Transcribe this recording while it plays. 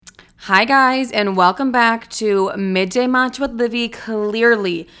Hi guys, and welcome back to Midday Match with Livy.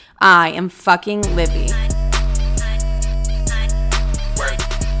 Clearly, I am fucking Livy.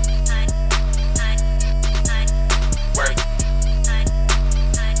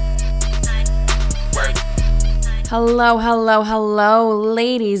 Hello,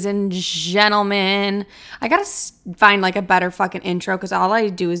 ladies and gentlemen. I gotta find like a better fucking intro because all I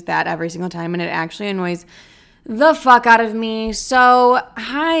do is that every single time and it actually annoys the fuck out of me. So,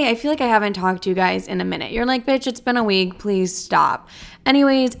 hi, I feel like I haven't talked to you guys in a minute. You're like, bitch, it's been a week. Please stop.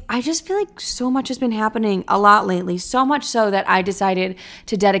 Anyways, I just feel like so much has been happening a lot lately. So much so that I decided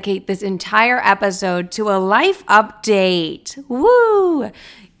to dedicate this entire episode to a life update. Woo!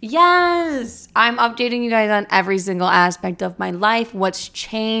 Yes! I'm updating you guys on every single aspect of my life. What's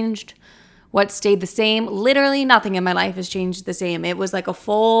changed? What stayed the same? Literally nothing in my life has changed the same. It was like a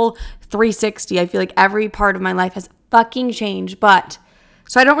full 360. I feel like every part of my life has fucking changed.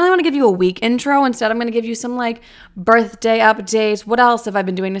 So I don't really want to give you a week intro. Instead, I'm going to give you some like birthday updates. What else have I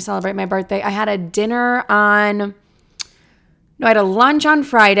been doing to celebrate my birthday? I had a lunch on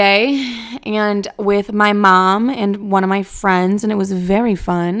Friday and with my mom and one of my friends, and it was very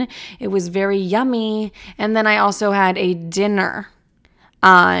fun. It was very yummy. And then I also had a dinner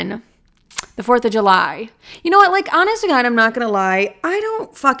on the 4th of July. You know what? Like, honest to God, I'm not going to lie. I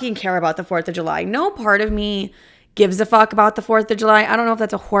don't fucking care about the 4th of July. No part of me gives a fuck about the 4th of July. I don't know if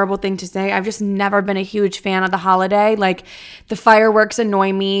that's a horrible thing to say. I've just never been a huge fan of the holiday. Like, the fireworks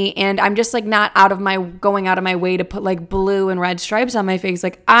annoy me, and I'm just like not going out of my way to put like blue and red stripes on my face.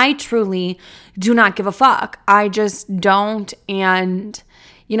 Like, I truly do not give a fuck. I just don't, and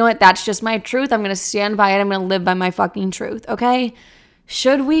you know what? That's just my truth. I'm going to stand by it. I'm going to live by my fucking truth, okay?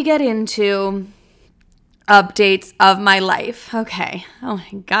 Should we get into updates of my life? Okay. Oh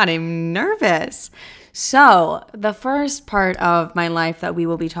my God, I'm nervous. So the first part of my life that we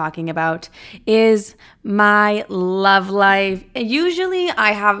will be talking about is my love life. Usually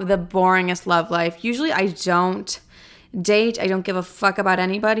I have the boringest love life. Usually I don't date. I don't give a fuck about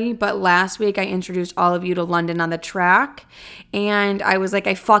anybody. But last week I introduced all of you to London on the Track. And I was like,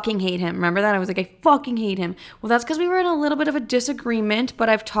 I fucking hate him. Remember that? I was like, I fucking hate him. Well, that's because we were in a little bit of a disagreement. But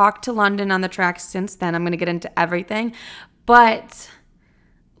I've talked to London on the Track since then. I'm going to get into everything. But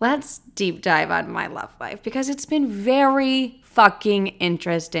let's deep dive on my love life because it's been very fucking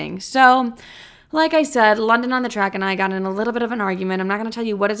interesting. So, like I said, London on the Track and I got in a little bit of an argument. I'm not going to tell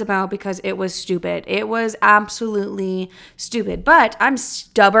you what it's about because it was stupid. It was absolutely stupid. But I'm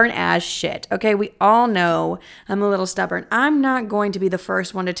stubborn as shit. Okay, we all know I'm a little stubborn. I'm not going to be the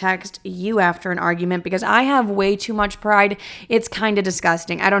first one to text you after an argument because I have way too much pride. It's kind of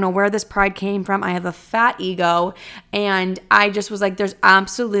disgusting. I don't know where this pride came from. I have a fat ego. And I just was like, there's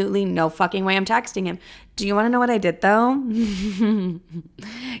absolutely no fucking way I'm texting him. Do you want to know what I did though?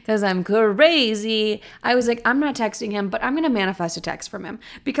 Because I'm crazy. I was like, I'm not texting him, but I'm going to manifest a text from him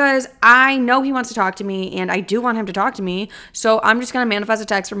because I know he wants to talk to me and I do want him to talk to me. So I'm just going to manifest a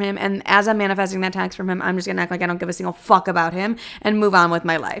text from him. And as I'm manifesting that text from him, I'm just going to act like I don't give a single fuck about him and move on with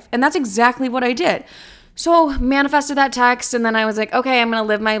my life. And that's exactly what I did. So manifested that text and then I was like, okay, I'm going to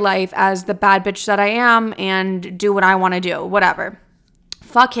live my life as the bad bitch that I am and do what I want to do. Whatever.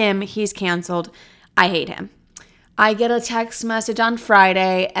 Fuck him. He's canceled. I hate him. I get a text message on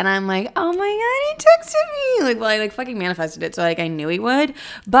Friday and I'm like, oh my God, he texted me. Like, well, I like fucking manifested it. So like I knew he would,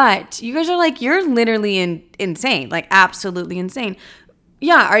 but you guys are like, you're literally insane. Like absolutely insane.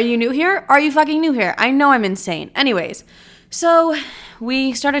 Yeah. Are you new here? Are you fucking new here? I know I'm insane. Anyways. So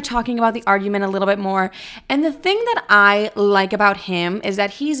we started talking about the argument a little bit more. And the thing that I like about him is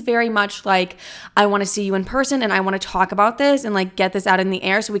that he's very much like, I want to see you in person and I want to talk about this and like get this out in the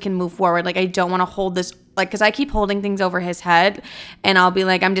air so we can move forward. Like I don't want to hold this, like, because I keep holding things over his head and I'll be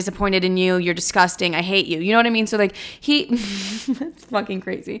like, I'm disappointed in you. You're disgusting. I hate you. You know what I mean? So like it's fucking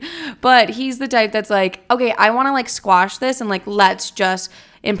crazy. But he's the type that's like, okay, I want to like squash this and like, let's just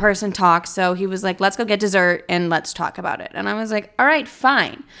in-person talk. So he was like, let's go get dessert and let's talk about it. And I was like, all right,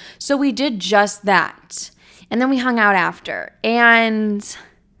 fine. So we did just that. And then we hung out after. And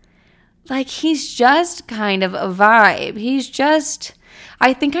like, he's just kind of a vibe.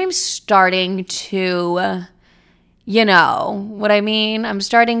 I think I'm starting to, you know what I mean? I'm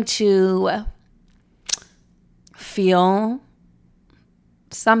starting to feel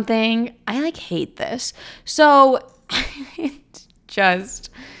something. I like hate this. So it's just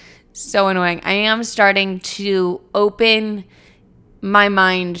so annoying. I am starting to open my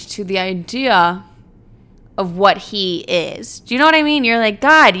mind to the idea of what he is. Do you know what I mean? You're like,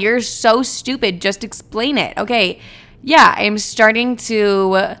 God, you're so stupid. Just explain it. Okay. Yeah, I'm starting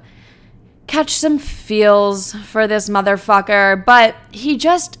to catch some feels for this motherfucker, but he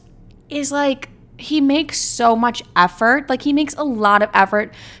just is like, he makes so much effort. Like, he makes a lot of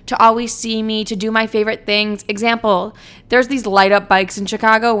effort to always see me, to do my favorite things. Example, there's these light up bikes in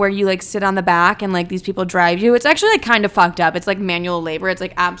Chicago where you like sit on the back and like these people drive you. It's actually like kind of fucked up. It's like manual labor. It's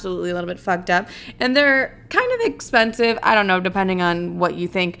like absolutely a little bit fucked up. And they're kind of expensive. I don't know, depending on what you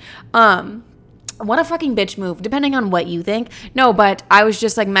think. What a fucking bitch move, depending on what you think. No, but I was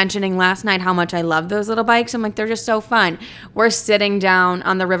just like mentioning last night how much I love those little bikes. I'm like, they're just so fun. We're sitting down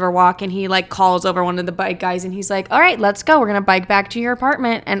on the Riverwalk and he like calls over one of the bike guys and he's like, all right, let's go. We're going to bike back to your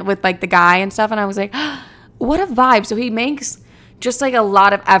apartment, and with like the guy and stuff. And I was like, what a vibe. So he makes just like a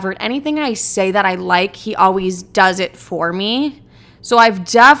lot of effort. Anything I say that I like, he always does it for me. So I've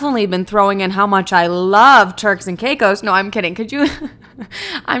definitely been throwing in how much I love Turks and Caicos. No, I'm kidding. Could you?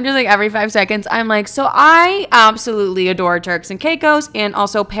 I'm just like every 5 seconds, I'm like, so I absolutely adore Turks and Caicos and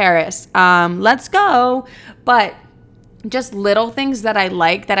also Paris. Let's go. But just little things that I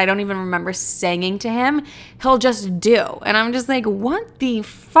like that I don't even remember saying to him, he'll just do. And I'm just like, what the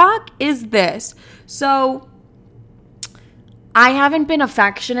fuck is this? So I haven't been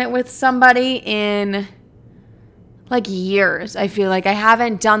affectionate with somebody in like years. I feel like I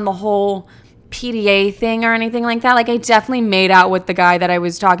haven't done the whole PDA thing or anything like that. Like, I definitely made out with the guy that I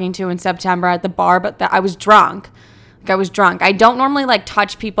was talking to in September at the bar, but I was drunk. I don't normally like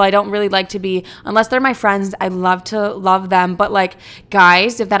touch people. I don't really like to be, unless they're my friends, I love to love them. But like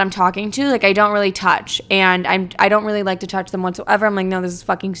guys that I'm talking to, like I don't really touch, and I don't really like to touch them whatsoever. I'm like, no, this is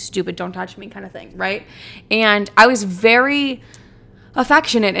fucking stupid. Don't touch me, kind of thing, right? And I was very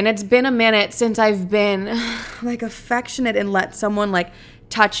affectionate, and it's been a minute since I've been like affectionate and let someone like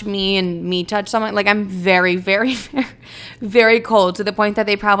touch me and me touch someone. Like, I'm very, very, very, very cold, to the point that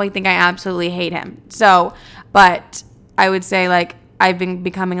they probably think I absolutely hate him. So, but I would say like I've been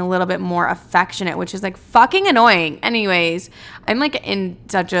becoming a little bit more affectionate, which is like fucking annoying. Anyways, I'm like in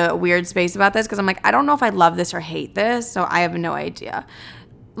such a weird space about this because I'm like, I don't know if I love this or hate this, so I have no idea.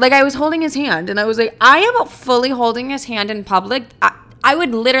 Like, I was holding his hand and I was like, I am fully holding his hand in public. I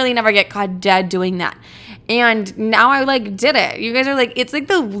would literally never get caught dead doing that. And now I like did it. You guys are like, it's like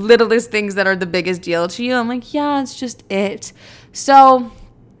the littlest things that are the biggest deal to you. I'm like, yeah, it's just it. So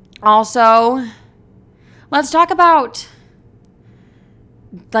also, let's talk about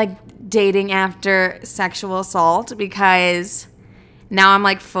like dating after sexual assault, because now I'm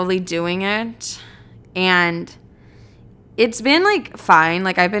like fully doing it. And it's been like fine.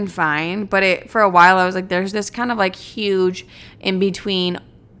 Like, I've been fine. But for a while I was like, there's this kind of like huge in between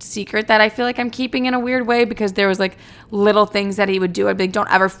secret that I feel like I'm keeping in a weird way, because there was like little things that he would do. I'd be like,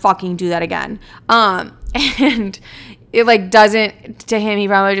 don't ever fucking do that again. And it like doesn't, to him, he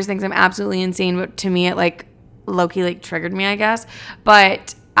probably just thinks I'm absolutely insane, but to me it like low-key like triggered me, I guess.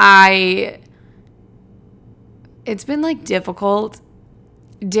 But it's been like difficult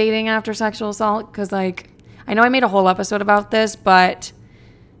dating after sexual assault, because like I know I made a whole episode about this, but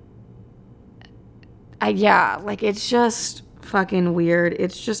like it's just fucking weird.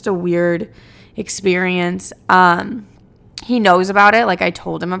 It's just a weird experience. He knows about it. Like, I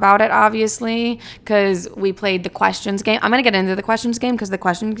told him about it, obviously, because we played the questions game. I'm going to get into the questions game because the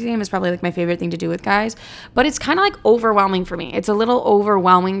questions game is probably like my favorite thing to do with guys, but it's kind of like overwhelming for me. It's a little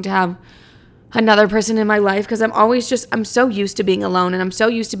overwhelming to have another person in my life, because I'm so used to being alone, and I'm so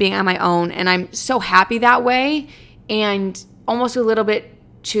used to being on my own, and I'm so happy that way, and almost a little bit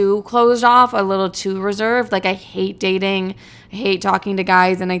too closed off, a little too reserved. Like, I hate dating, I hate talking to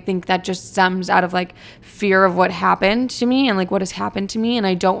guys, and I think that just stems out of like fear of what happened to me and like what has happened to me, and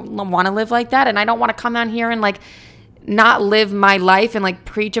I don't want to live like that, and I don't want to come on here and like not live my life and like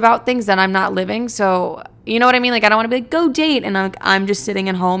preach about things that I'm not living. So, you know what I mean? Like, I don't want to be like, go date, and I'm just sitting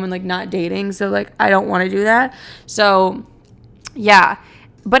at home and like not dating. So like, I don't want to do that. So yeah,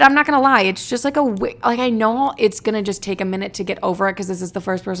 but I'm not going to lie. It's just like I know it's going to just take a minute to get over it, because this is the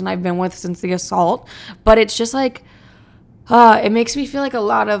first person I've been with since the assault, but it's just like, it makes me feel like a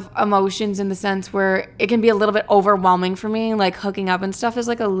lot of emotions, in the sense where it can be a little bit overwhelming for me. Like, hooking up and stuff is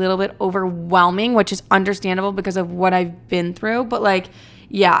like a little bit overwhelming, which is understandable because of what I've been through. But like,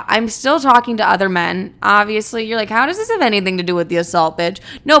 yeah, I'm still talking to other men. Obviously, you're like, how does this have anything to do with the assault, bitch?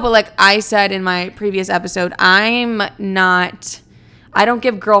 No, but like I said in my previous episode, I don't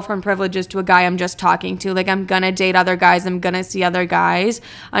give girlfriend privileges to a guy I'm just talking to. Like, I'm gonna date other guys. I'm gonna see other guys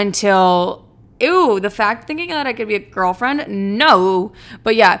until... Ew, the fact thinking that I could be a girlfriend? No.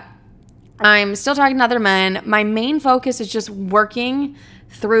 But yeah, I'm still talking to other men. My main focus is just working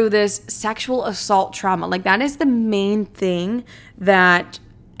through this sexual assault trauma. Like, that is the main thing that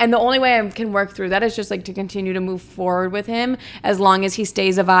And the only way I can work through that is just like to continue to move forward with him as long as he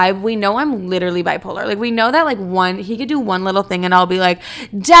stays a vibe. We know I'm literally bipolar. Like we know that like he could do one little thing and I'll be like,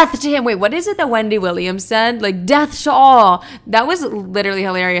 death to him. Wait, what is it that Wendy Williams said? Like death to all. That was literally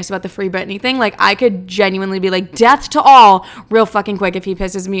hilarious about the Free Britney thing. Like I could genuinely be like death to all real fucking quick if he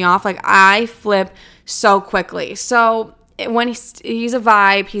pisses me off. Like I flip so quickly. So when he's a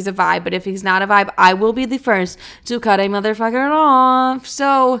vibe, he's a vibe. But if he's not a vibe, I will be the first to cut a motherfucker off.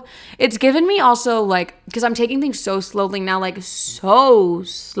 So it's given me also like, because I'm taking things so slowly now, like so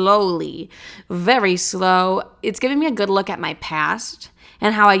slowly, very slow. It's given me a good look at my past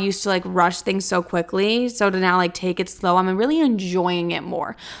and how I used to like rush things so quickly. So to now like take it slow, I'm really enjoying it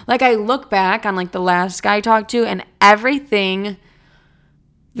more. Like I look back on like the last guy I talked to and everything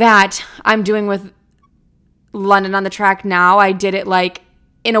that I'm doing with London on the Track now, I did it like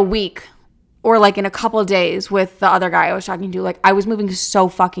in a week or like in a couple of days with the other guy I was talking to. Like I was moving so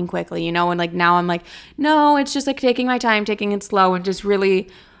fucking quickly, you know, and like now I'm like, no, it's just like taking my time, taking it slow and just really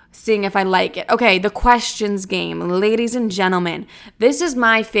seeing if I like it. Okay, the questions game. Ladies and gentlemen, this is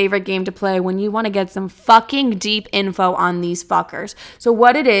my favorite game to play when you want to get some fucking deep info on these fuckers. So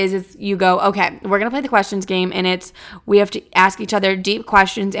what it is you go, okay, we're going to play the questions game and we have to ask each other deep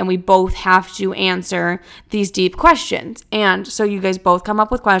questions and we both have to answer these deep questions. And so you guys both come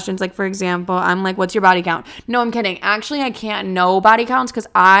up with questions. Like for example, I'm like, what's your body count? No, I'm kidding. Actually, I can't know body counts because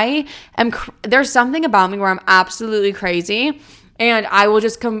there's something about me where I'm absolutely crazy. And I will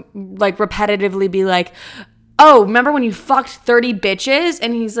just like repetitively be like, oh, remember when you fucked 30 bitches?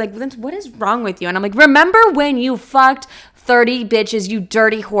 And he's like, what is wrong with you? And I'm like, remember when you fucked 30 bitches, you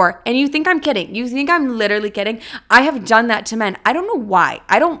dirty whore? And you think I'm kidding. You think I'm literally kidding. I have done that to men. I don't know why.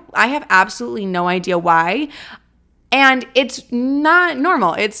 I have absolutely no idea why. And it's not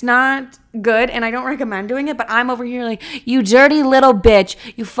normal. It's not good. And I don't recommend doing it. But I'm over here like, you dirty little bitch.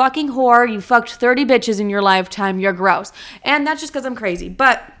 You fucking whore. You fucked 30 bitches in your lifetime. You're gross. And that's just because I'm crazy.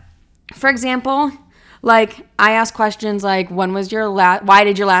 But for example, like I ask questions like, why did your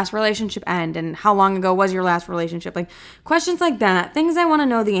last relationship end? And how long ago was your last relationship? Like questions like that, things I want to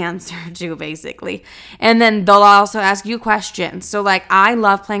know the answer to basically. And then they'll also ask you questions. So like I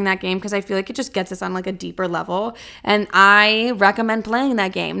love playing that game because I feel like it just gets us on like a deeper level. And I recommend playing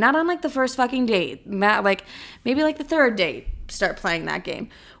that game, not on like the first fucking date, like maybe like the third date. Start playing that game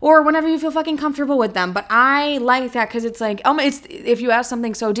or whenever you feel fucking comfortable with them. But I like that because it's like, if you ask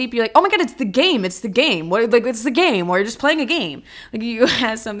something so deep, you're like, oh my God, it's the game. It's the game. What, like, it's the game or you're just playing a game. Like you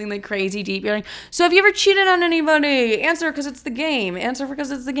ask something like crazy deep. You're like, so have you ever cheated on anybody? Answer because it's the game. Answer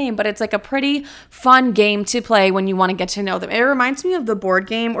because it's the game. But it's like a pretty fun game to play when you want to get to know them. It reminds me of the board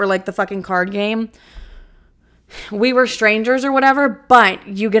game or like the fucking card game. We Were Strangers or whatever, but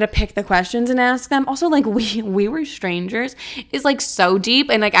you get to pick the questions and ask them. Also, like, we Were Strangers is, like, so deep.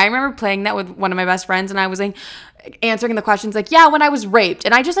 And, like, I remember playing that with one of my best friends, and I was, like, answering the questions, like, yeah, when I was raped.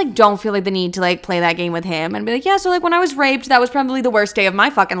 And I just, like, don't feel, like, the need to, like, play that game with him and be like, yeah, so, like, when I was raped, that was probably the worst day of my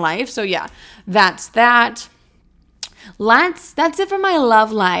fucking life. So, yeah, that's that. That's it for my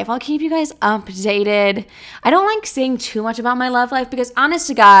love life. I'll keep you guys updated. I don't like saying too much about my love life because, honest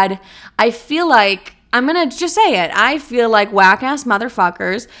to God, I feel like I'm going to just say it. I feel like whack-ass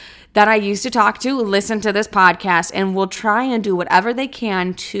motherfuckers that I used to talk to listen to this podcast and will try and do whatever they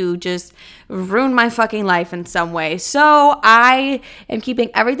can to just ruin my fucking life in some way. So I am keeping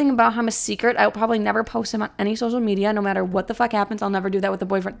everything about him a secret. I'll probably never post him on any social media. No matter what the fuck happens, I'll never do that with a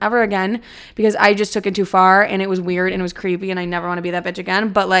boyfriend ever again because I just took it too far and it was weird and it was creepy and I never want to be that bitch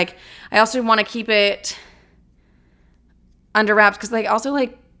again. But like, I also want to keep it under wraps because like also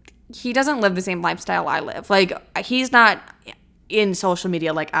like, he doesn't live the same lifestyle I live. Like, he's not in social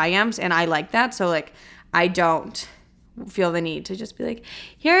media like I am, and I like that. So, like, I don't feel the need to just be like,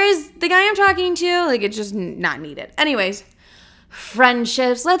 here's the guy I'm talking to. Like, it's just not needed. Anyways,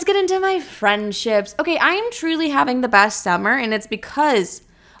 friendships. Let's get into my friendships. Okay, I am truly having the best summer, and it's because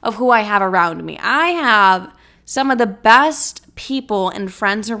of who I have around me. I have some of the best people and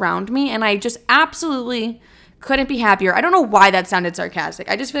friends around me, and I just absolutely couldn't be happier. I don't know why that sounded sarcastic.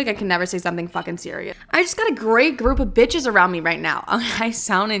 I just feel like I can never say something fucking serious. I just got a great group of bitches around me right now. I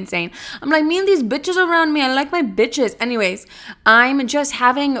sound insane. I'm like, me and these bitches around me. I like my bitches. Anyways, I'm just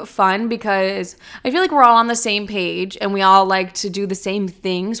having fun because I feel like we're all on the same page and we all like to do the same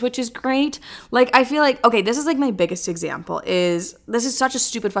things, which is great. Like, I feel like, okay, this is like my biggest example this is such a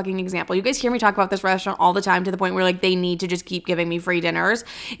stupid fucking example. You guys hear me talk about this restaurant all the time to the point where like they need to just keep giving me free dinners,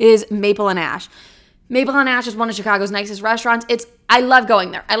 is Maple and Ash. Maple and Ash is one of Chicago's nicest restaurants. I love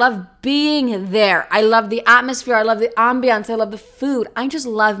going there. I love being there. I love the atmosphere. I love the ambiance. I love the food. I just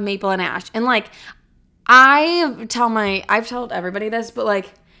love Maple and Ash. And like, I've told everybody this, but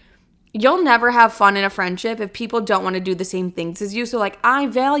like, you'll never have fun in a friendship if people don't want to do the same things as you. So like, I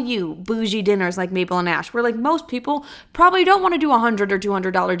value bougie dinners like Maple and Ash, where like most people probably don't want to do $100 or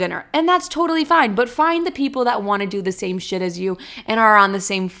 $200 dinner, and that's totally fine. But find the people that want to do the same shit as you and are on the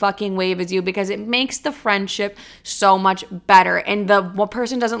same fucking wave as you, because it makes the friendship so much better. And the one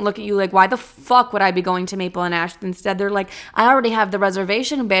person doesn't look at you like, why the fuck would I be going to Maple and Ash? Instead, they're like, I already have the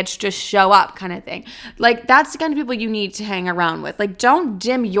reservation, bitch, just show up, kind of thing. Like, that's the kind of people you need to hang around with. Like, don't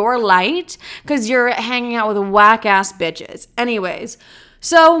dim your light because you're hanging out with whack ass bitches. Anyways,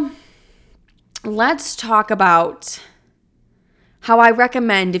 so let's talk about how I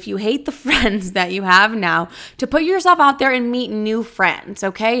recommend, if you hate the friends that you have now, to put yourself out there and meet new friends,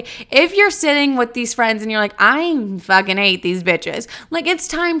 okay? If you're sitting with these friends and you're like, I fucking hate these bitches, like, it's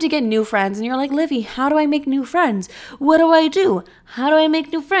time to get new friends. And you're like, Livy, how do I make new friends? What do I do? How do I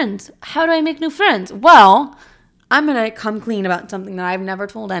make new friends? How do I make new friends? Well, I'm going to come clean about something that I've never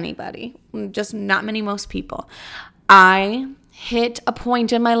told anybody, just not most people. I hit a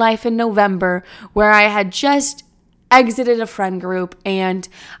point in my life in November where I had just exited a friend group, and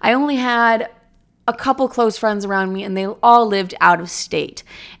I only had a couple close friends around me, and they all lived out of state.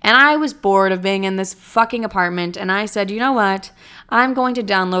 And I was bored of being in this fucking apartment, and I said, you know what? I'm going to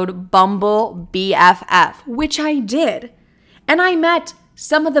download Bumble BFF, which I did. And I met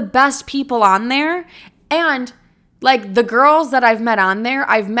some of the best people on there, and like the girls that I've met on there,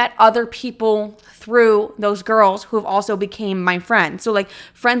 I've met other people through those girls who have also became my friends. So like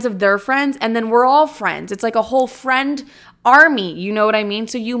friends of their friends, and then we're all friends. It's like a whole friend army, you know what I mean?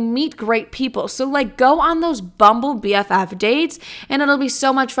 So you meet great people. So like go on those Bumble BFF dates and it'll be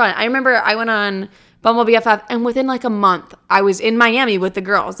so much fun. I remember I went on Bumble BFF and within like a month, I was in Miami with the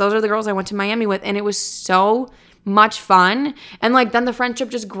girls. Those are the girls I went to Miami with, and it was so much fun. And like then the friendship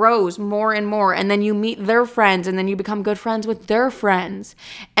just grows more and more, and then you meet their friends, and then you become good friends with their friends.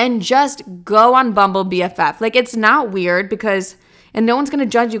 And just go on Bumble BFF. Like, it's not weird because, and no one's gonna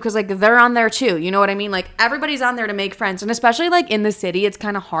judge you because like they're on there too, you know what I mean? Like everybody's on there to make friends, and especially like in the city, it's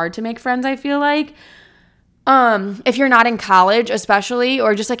kind of hard to make friends, I feel like. If you're not in college, especially,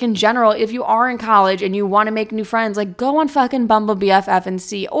 or just like in general, if you are in college and you want to make new friends, like go on fucking Bumble BFF and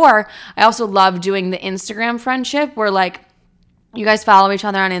see. Or I also love doing the Instagram friendship where like you guys follow each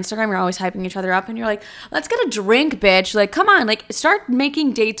other on Instagram, you're always hyping each other up, and you're like, let's get a drink, bitch. Like, come on, like start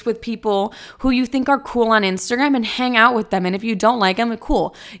making dates with people who you think are cool on Instagram and hang out with them. And if you don't like them,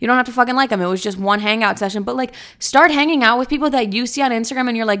 cool. You don't have to fucking like them. It was just one hangout session, but like start hanging out with people that you see on Instagram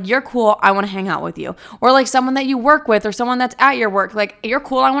and you're like, you're cool, I want to hang out with you. Or like someone that you work with or someone that's at your work, like you're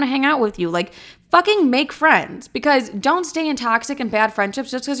cool, I want to hang out with you. Like fucking make friends, because don't stay in toxic and bad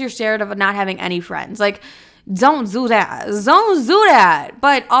friendships just because you're scared of not having any friends. Like, don't do that. Don't do that.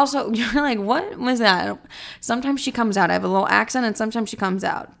 But also, you're like, what was that? Sometimes she comes out. I have a little accent, and sometimes she comes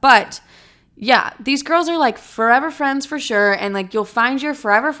out. But yeah, these girls are like forever friends for sure. And like, you'll find your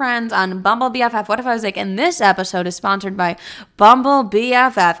forever friends on Bumble BFF. What if I was like, and this episode is sponsored by Bumble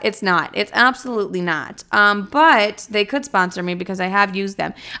BFF? It's not. It's absolutely not. But they could sponsor me because I have used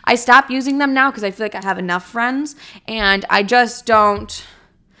them. I stopped using them now because I feel like I have enough friends, and I just don't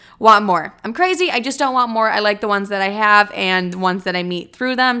want more. I'm crazy. I just don't want more. I like the ones that I have and the ones that I meet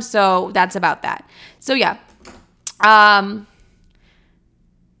through them. So that's about that. So yeah.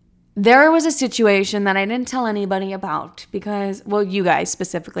 There was a situation that I didn't tell anybody about because, well, you guys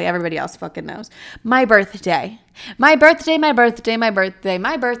specifically, everybody else fucking knows. My birthday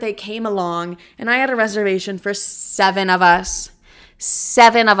came along, and I had a reservation for 7 of us.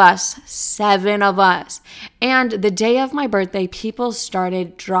 7 of us. And the day of my birthday, people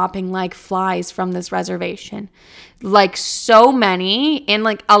started dropping like flies from this reservation. Like so many, and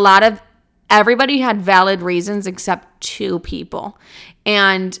like a lot of, everybody had valid reasons except 2 people.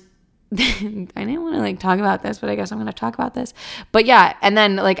 And I didn't want to like talk about this, but I guess I'm going to talk about this. But yeah, and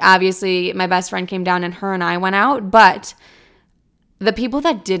then like obviously my best friend came down and her and I went out, but the people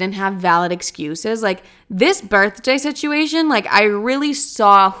that didn't have valid excuses, like this birthday situation, like I really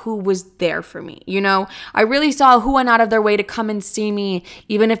saw who was there for me, you know? I really saw who went out of their way to come and see me,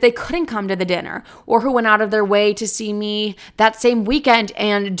 even if they couldn't come to the dinner, or who went out of their way to see me that same weekend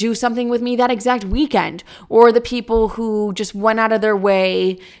and do something with me that exact weekend, or the people who just went out of their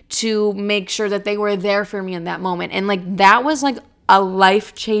way to make sure that they were there for me in that moment. And like that was like a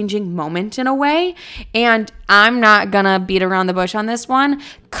life-changing moment in a way, and I'm not gonna beat around the bush on this one.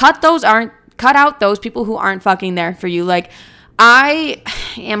 Cut out those people who aren't fucking there for you. Like, I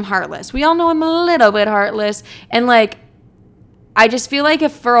am heartless. We all know I'm a little bit heartless, and like I just feel like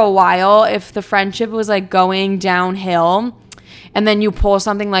if for a while, if the friendship was like going downhill, and then you pull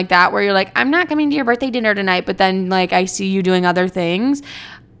something like that where you're like, I'm not coming to your birthday dinner tonight, but then like I see you doing other things,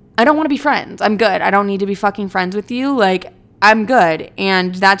 I don't want to be friends. I'm good. I don't need to be fucking friends with you. Like, I'm good.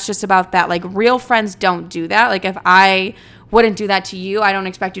 And that's just about that. Like, real friends don't do that. Like, if I wouldn't do that to you, I don't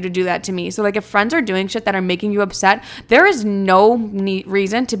expect you to do that to me. So, like, if friends are doing shit that are making you upset, there is no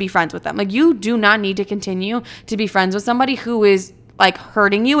reason to be friends with them. Like, you do not need to continue to be friends with somebody who is like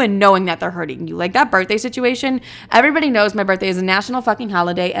hurting you and knowing that they're hurting you. Like that birthday situation, everybody knows my birthday is a national fucking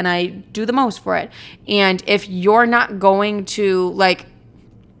holiday and I do the most for it. And if you're not going to like,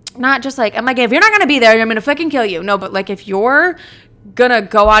 not just like, I'm like, if you're not going to be there, I'm going to fucking kill you. No, but like if you're going to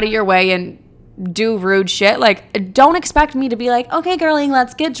go out of your way and do rude shit, like don't expect me to be like, okay, girlie,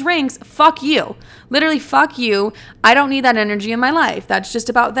 let's get drinks. Fuck you. Literally, fuck you. I don't need that energy in my life. That's just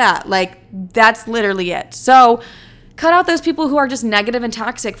about that. Like, that's literally it. So, cut out those people who are just negative and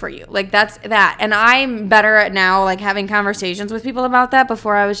toxic for you. Like, that's that. And I'm better at now, like, having conversations with people about that.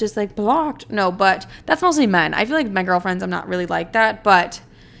 Before I was just, like, blocked. No, but that's mostly men. I feel like my girlfriends, I'm not really like that. But,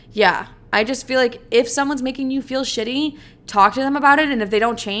 yeah. I just feel like if someone's making you feel shitty, talk to them about it. And if they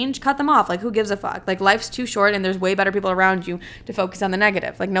don't change, cut them off. Like, who gives a fuck? Like, life's too short and there's way better people around you to focus on the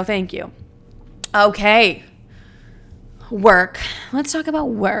negative. Like, no, thank you. Okay. Work. Let's talk about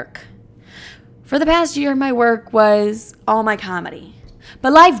work. For the past year, my work was all my comedy.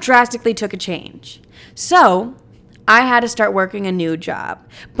 But life drastically took a change. So I had to start working a new job.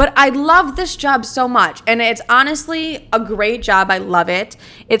 But I love this job so much. And it's honestly a great job. I love it.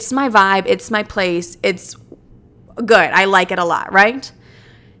 It's my vibe. It's my place. It's good. I like it a lot, right?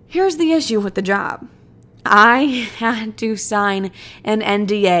 Here's the issue with the job. I had to sign an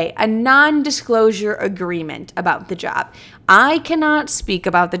NDA, a non-disclosure agreement about the job. I cannot speak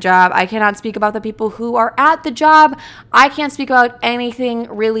about the job. I cannot speak about the people who are at the job. I can't speak about anything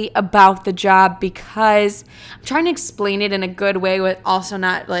really about the job because I'm trying to explain it in a good way with also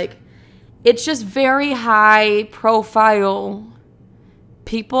not like, it's just very high profile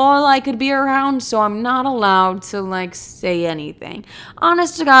people I could be around, so I'm not allowed to like say anything.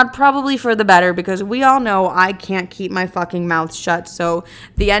 Honest to God, probably for the better because we all know I can't keep my fucking mouth shut. So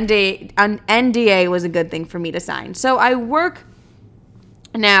the NDA was a good thing for me to sign. So I work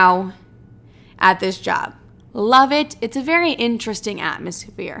now at this job. Love it. It's a very interesting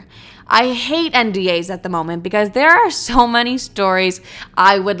atmosphere. I hate NDAs at the moment because there are so many stories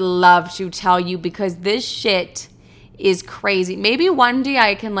I would love to tell you because this shit is crazy. Maybe one day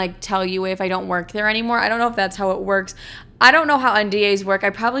I can like tell you if I don't work there anymore. I don't know if that's how it works. I don't know how NDAs work.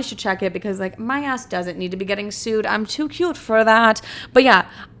 I probably should check it because like my ass doesn't need to be getting sued. I'm too cute for that. But yeah,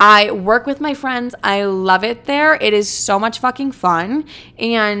 I work with my friends. I love it there. It is so much fucking fun.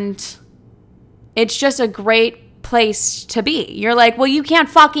 And it's just a great place to be. You're like, well, you can't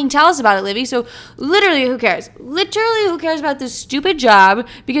fucking tell us about it, Livy. So literally, who cares? Literally, who cares about this stupid job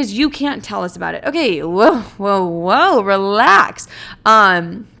because you can't tell us about it? Okay, whoa, relax.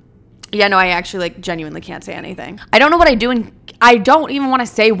 Yeah, no, I actually like genuinely can't say anything. I don't know what I do, and I don't even want to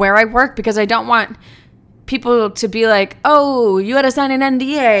say where I work because I don't want people to be like, oh, you had to sign an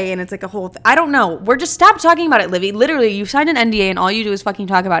NDA, and it's like a whole I don't know. We're just stop talking about it, Livy. Literally, you signed an NDA, and all you do is fucking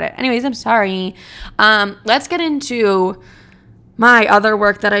talk about it. Anyways, I'm sorry. Let's get into my other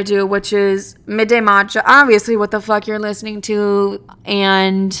work that I do, which is Midday Matcha. Obviously, what the fuck you're listening to,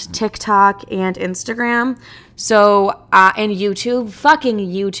 and TikTok and Instagram. So, and YouTube, fucking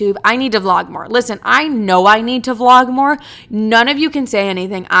YouTube. I need to vlog more. Listen, I know I need to vlog more. None of you can say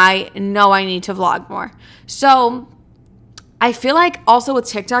anything. I know I need to vlog more. So, I feel like also with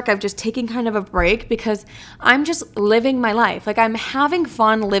TikTok, I've just taken kind of a break because I'm just living my life. Like I'm having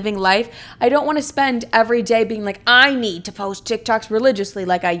fun living life. I don't want to spend every day being like, I need to post TikToks religiously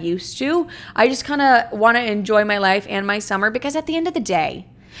like I used to. I just kind of want to enjoy my life and my summer because at the end of the day,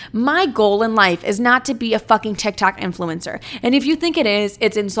 my goal in life is not to be a fucking TikTok influencer. And if you think it is,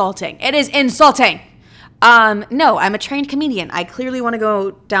 it's insulting. It is insulting. No, I'm a trained comedian. I clearly want to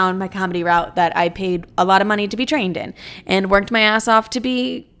go down my comedy route that I paid a lot of money to be trained in and worked my ass off to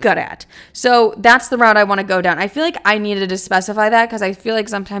be good at. So that's the route I want to go down. I feel like I needed to specify that because I feel like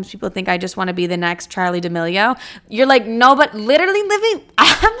sometimes people think I just want to be the next Charli D'Amelio. You're like, no, but literally, Livy,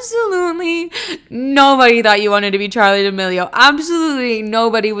 absolutely nobody thought you wanted to be Charli D'Amelio. Absolutely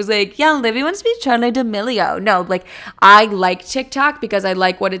nobody was like, yeah, Livy wants to be Charli D'Amelio. No, like I like TikTok because I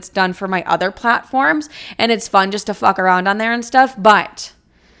like what it's done for my other platforms. And it's fun just to fuck around on there and stuff, but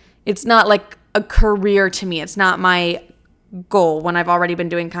it's not like a career to me. It's not my goal when I've already been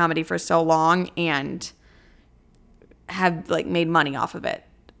doing comedy for so long and have like made money off of it.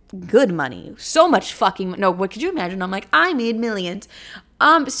 Good money. So much fucking no, what could you imagine? I'm like, I made millions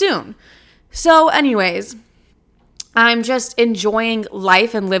soon. So anyways, I'm just enjoying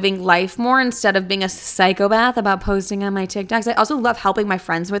life and living life more instead of being a psychopath about posting on my TikToks. I also love helping my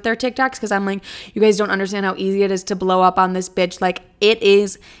friends with their TikToks because I'm like, you guys don't understand how easy it is to blow up on this bitch. Like, it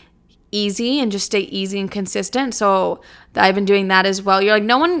is easy, and just stay easy and consistent. So I've been doing that as well. You're like,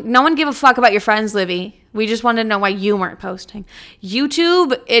 no one give a fuck about your friends, Livy. We just wanted to know why you weren't posting.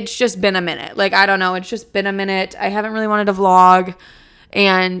 YouTube, it's just been a minute. Like, I don't know. It's just been a minute. I haven't really wanted to vlog.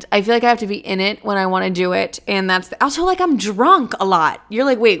 And I feel like I have to be in it when I want to do it. And that's also, like, I'm drunk a lot. You're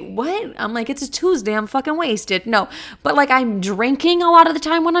like, wait, what? I'm like, it's a Tuesday. I'm fucking wasted. No, but like, I'm drinking a lot of the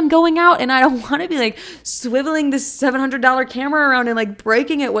time when I'm going out, and I don't want to be like swiveling this $700 camera around and like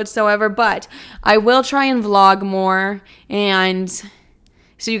breaking it whatsoever. But I will try and vlog more, and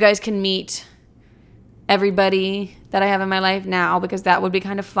so you guys can meet everybody that I have in my life now, because that would be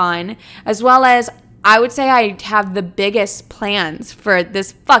kind of fun. As well as, I would say I have the biggest plans for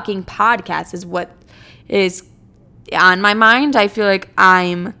this fucking podcast is what is on my mind. I feel like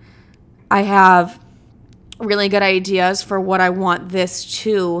I have really good ideas for what I want this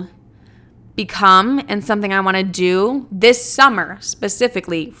to become and something I want to do this summer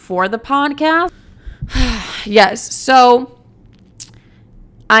specifically for the podcast. Yes, so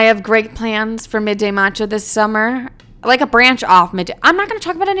I have great plans for Midday Matcha this summer. Like a branch off midday. I'm not going to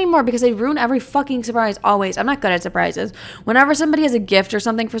talk about it anymore because I ruin every fucking surprise always. I'm not good at surprises. Whenever somebody has a gift or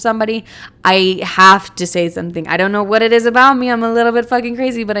something for somebody, I have to say something. I don't know what it is about me. I'm a little bit fucking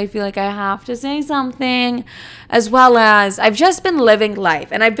crazy, but I feel like I have to say something. As well as, I've just been living life,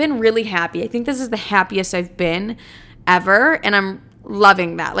 and I've been really happy. I think this is the happiest I've been ever, and I'm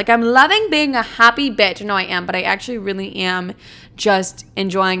loving that. Like, I'm loving being a happy bitch. No, I am, but I actually really am just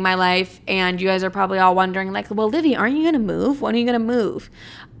enjoying my life. And you guys are probably all wondering, like, well, Livy, aren't you going to move? When are you going to move?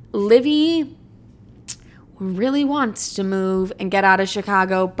 Livy really wants to move and get out of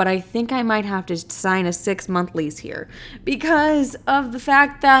Chicago, but I think I might have to sign a 6-month lease here because of the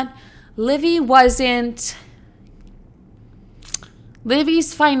fact that Livy's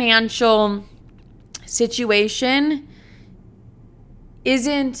financial situation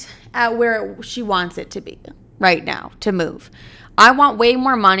isn't at where she wants it to be right now to move. I want way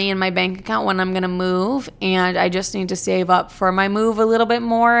more money in my bank account when I'm going to move, and I just need to save up for my move a little bit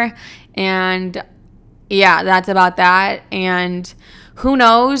more. And yeah, that's about that. And who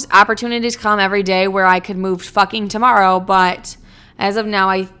knows, opportunities come every day where I could move fucking tomorrow, but as of now,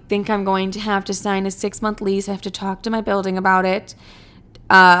 I think I'm going to have to sign a 6-month lease. I have to talk to my building about it.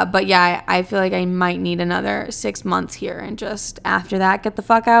 But yeah, I feel like I might need another 6 months here, and just after that, get the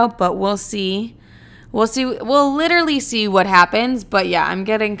fuck out. But we'll see. We'll literally see what happens. But yeah, I'm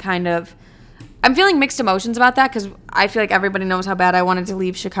feeling mixed emotions about that because I feel like everybody knows how bad I wanted to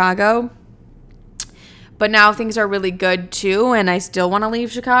leave Chicago. But now things are really good too, and I still want to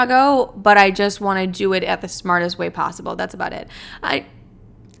leave Chicago, but I just want to do it at the smartest way possible. That's about it. I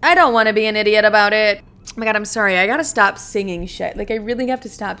don't want to be an idiot about it. Oh my God, I'm sorry. I gotta stop singing shit. Like, I really have to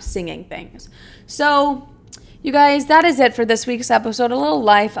stop singing things. So, you guys, that is it for this week's episode. A little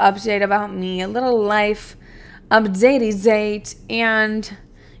life update about me. A little life update. And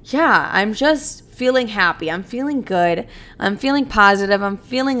yeah, I'm just feeling happy. I'm feeling good. I'm feeling positive. I'm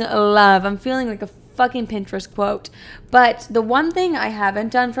feeling love. I'm feeling like a fucking Pinterest quote. But the one thing I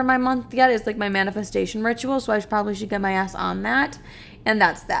haven't done for my month yet is like my manifestation ritual. So I probably should get my ass on that. And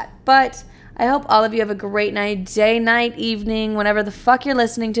that's that. But I hope all of you have a great night, day, night, evening, whenever the fuck you're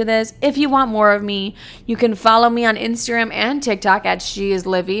listening to this. If you want more of me, you can follow me on Instagram and TikTok at She Is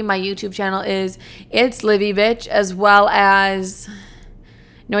Livy. My YouTube channel is It's Livy Bitch, as well as,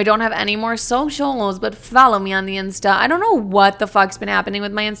 no, I don't have any more socials, but follow me on the Insta. I don't know what the fuck's been happening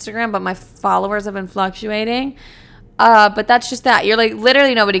with my Instagram, but my followers have been fluctuating. But that's just that. You're like,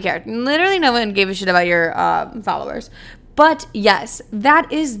 literally nobody cared. Literally no one gave a shit about your followers. But yes,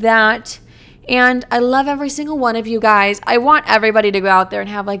 that is that. And I love every single one of you guys. I want everybody to go out there and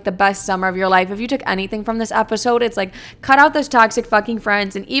have like the best summer of your life. If you took anything from this episode, it's like, cut out those toxic fucking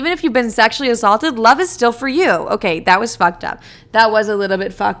friends. And even if you've been sexually assaulted, love is still for you. Okay, that was fucked up. That was a little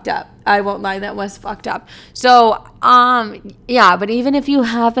bit fucked up. I won't lie, that was fucked up. So, yeah, but even if you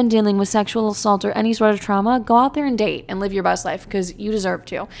have been dealing with sexual assault or any sort of trauma, go out there and date and live your best life because you deserve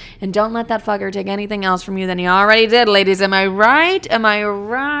to. And don't let that fucker take anything else from you than he already did, ladies. Am I right? Am I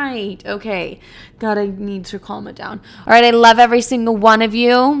right? Okay. God, I need to calm it down. All right, I love every single one of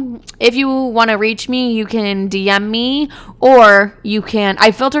you. If you want to reach me, you can DM me, or you can,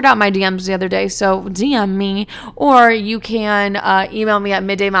 I filtered out my DMs the other day, so DM me, or you can email me at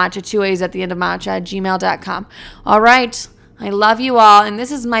middaymatcha, 2 A's at the end of matcha at gmail.com. All right, I love you all, and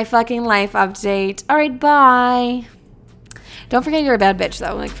this is my fucking life update. All right, bye. Don't forget you're a bad bitch,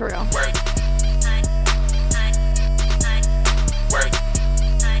 though, like, for real.